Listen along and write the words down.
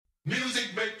Music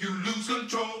make you lose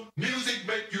control. Music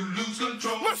make you lose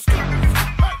control. Let's go.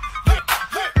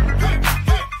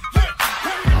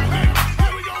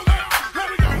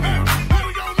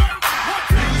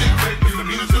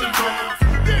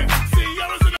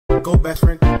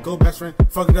 Go best friend,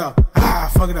 fuck it up,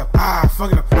 fuck it up,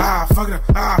 fuck it up, fuck it up, fuck it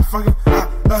up, fuck it up,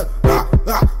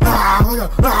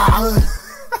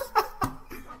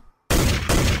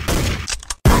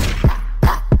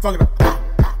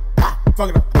 fuck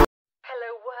it up.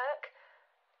 Hello, work?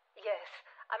 Yes,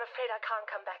 I'm afraid I can't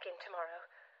come back in tomorrow.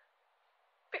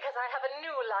 Because I have a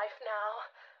new life now.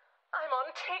 I'm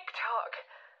on TikTok.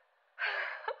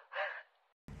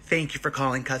 Thank you for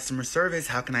calling customer service.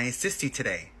 How can I assist you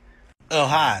today? Oh,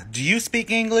 hi. Do you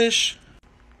speak English?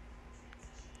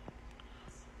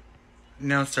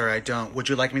 No, sir, I don't. Would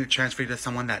you like me to transfer you to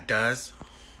someone that does?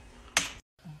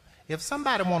 If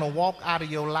somebody want to walk out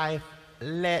of your life,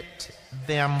 let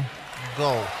them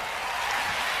go.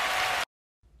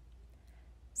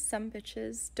 Some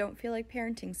bitches don't feel like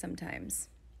parenting sometimes.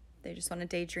 They just want to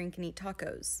day drink and eat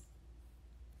tacos.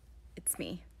 It's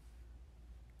me.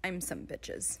 I'm some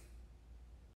bitches.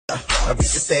 I beat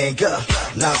the thing up,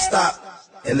 now stop,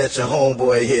 and let your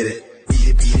homeboy hit it. Beat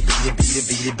it, beat it, beat it, beat it,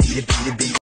 beat it, beat it, beat it,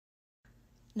 beat it.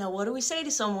 Now what do we say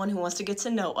to someone who wants to get to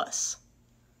know us?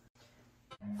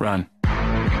 Run.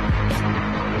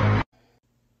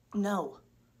 No.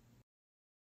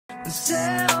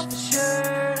 Self-assured,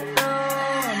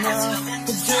 no,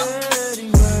 no,